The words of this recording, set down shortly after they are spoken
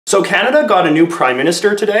So Canada got a new Prime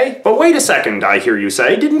Minister today? But wait a second, I hear you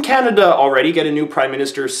say. Didn't Canada already get a new Prime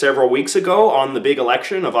Minister several weeks ago on the big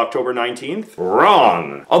election of October 19th?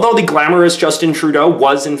 Wrong! Although the glamorous Justin Trudeau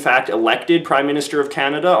was in fact elected Prime Minister of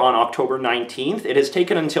Canada on October 19th, it has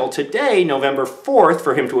taken until today, November 4th,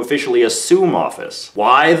 for him to officially assume office.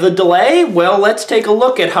 Why the delay? Well, let's take a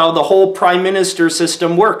look at how the whole Prime Minister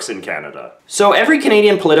system works in Canada. So every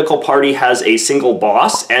Canadian political party has a single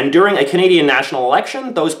boss, and during a Canadian national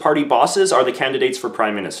election, those party bosses are the candidates for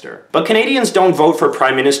Prime Minister. But Canadians don't vote for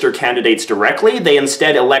Prime Minister candidates directly, they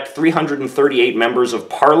instead elect 338 members of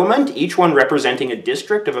Parliament, each one representing a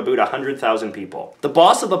district of about 100,000 people. The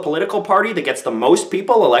boss of the political party that gets the most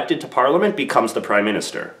people elected to Parliament becomes the Prime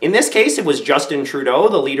Minister. In this case, it was Justin Trudeau,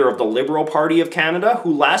 the leader of the Liberal Party of Canada,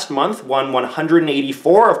 who last month won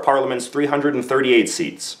 184 of Parliament's 338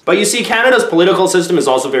 seats. But you see, Canada's political system is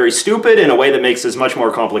also very stupid in a way that makes this much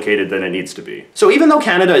more complicated than it needs to be. So even though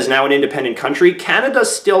Canada is now an independent country, Canada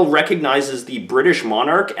still recognizes the British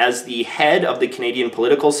monarch as the head of the Canadian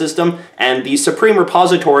political system and the supreme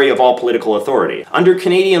repository of all political authority. Under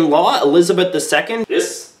Canadian law, Elizabeth II,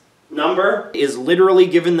 this number, is literally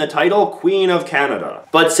given the title Queen of Canada.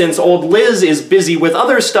 But since old Liz is busy with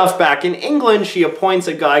other stuff back in England, she appoints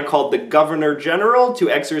a guy called the Governor General to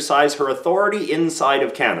exercise her authority inside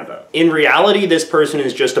of Canada. In reality, this person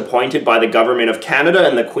is just appointed by the government of Canada,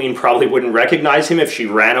 and the Queen probably wouldn't recognize him if she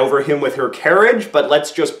ran over him with her carriage, but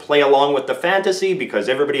let's just play along with the fantasy because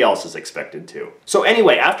everybody else is expected to. So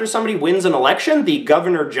anyway, after somebody wins an election, the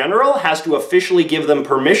Governor General has to officially give them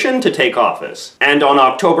permission to take office. And on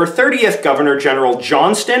October 30th, Governor General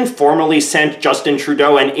Johnston formally sent Justin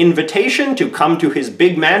Trudeau an invitation to come to his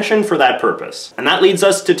big mansion for that purpose. And that leads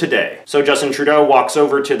us to today. So Justin Trudeau walks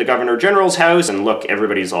over to the Governor General's house, and look,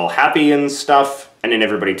 everybody's all happy and stuff, and then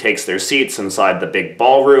everybody takes their seats inside the big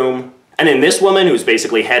ballroom. And then this woman, who's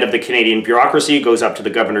basically head of the Canadian bureaucracy, goes up to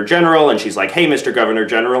the Governor General and she's like, "Hey, Mr. Governor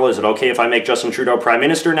General, is it okay if I make Justin Trudeau Prime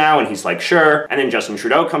Minister now?" And he's like, "Sure." And then Justin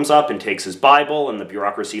Trudeau comes up and takes his Bible, and the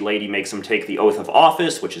bureaucracy lady makes him take the oath of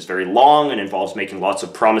office, which is very long and involves making lots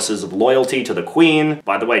of promises of loyalty to the Queen.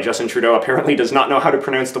 By the way, Justin Trudeau apparently does not know how to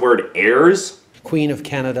pronounce the word heirs. Queen of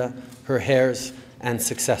Canada, her heirs and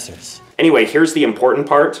successors. Anyway, here's the important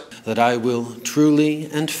part. That I will truly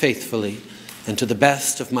and faithfully, and to the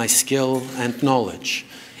best of my skill and knowledge,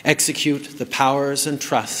 execute the powers and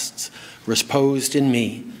trusts reposed in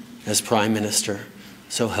me as Prime Minister,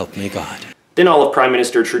 so help me God. Then all of Prime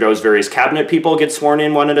Minister Trudeau's various cabinet people get sworn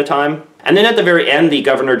in one at a time. And then at the very end, the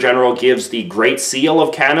Governor General gives the Great Seal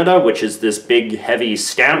of Canada, which is this big, heavy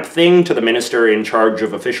stamp thing, to the minister in charge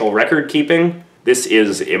of official record keeping. This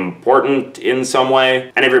is important in some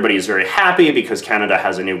way, and everybody is very happy because Canada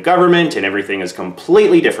has a new government and everything is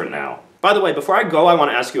completely different now. By the way, before I go, I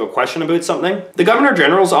want to ask you a question about something. The Governor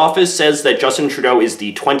General's office says that Justin Trudeau is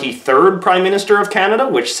the 23rd Prime Minister of Canada,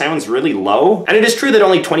 which sounds really low. And it is true that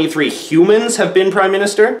only 23 humans have been Prime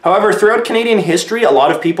Minister. However, throughout Canadian history, a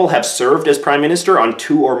lot of people have served as Prime Minister on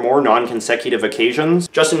 2 or more non-consecutive occasions.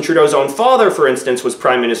 Justin Trudeau's own father, for instance, was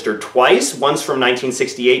Prime Minister twice, once from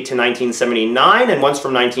 1968 to 1979, and once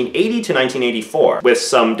from 1980 to 1984, with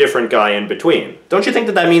some different guy in between. Don't you think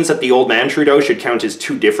that that means that the old man Trudeau should count as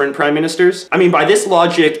 2 different Prime Ministers? I mean, by this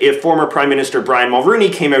logic, if former Prime Minister Brian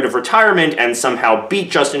Mulroney came out of retirement and somehow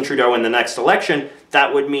beat Justin Trudeau in the next election,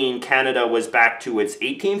 that would mean Canada was back to its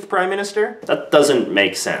 18th Prime Minister? That doesn't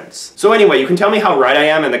make sense. So anyway, you can tell me how right I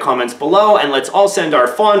am in the comments below, and let's all send our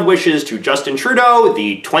fond wishes to Justin Trudeau,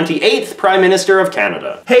 the 28th Prime Minister of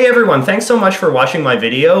Canada. Hey everyone, thanks so much for watching my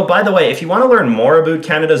video. By the way, if you want to learn more about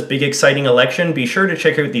Canada's big exciting election, be sure to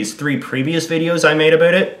check out these 3 previous videos I made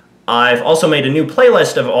about it. I've also made a new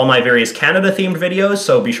playlist of all my various Canada-themed videos,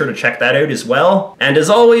 so be sure to check that out as well. And as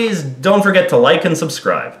always, don't forget to like and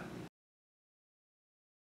subscribe.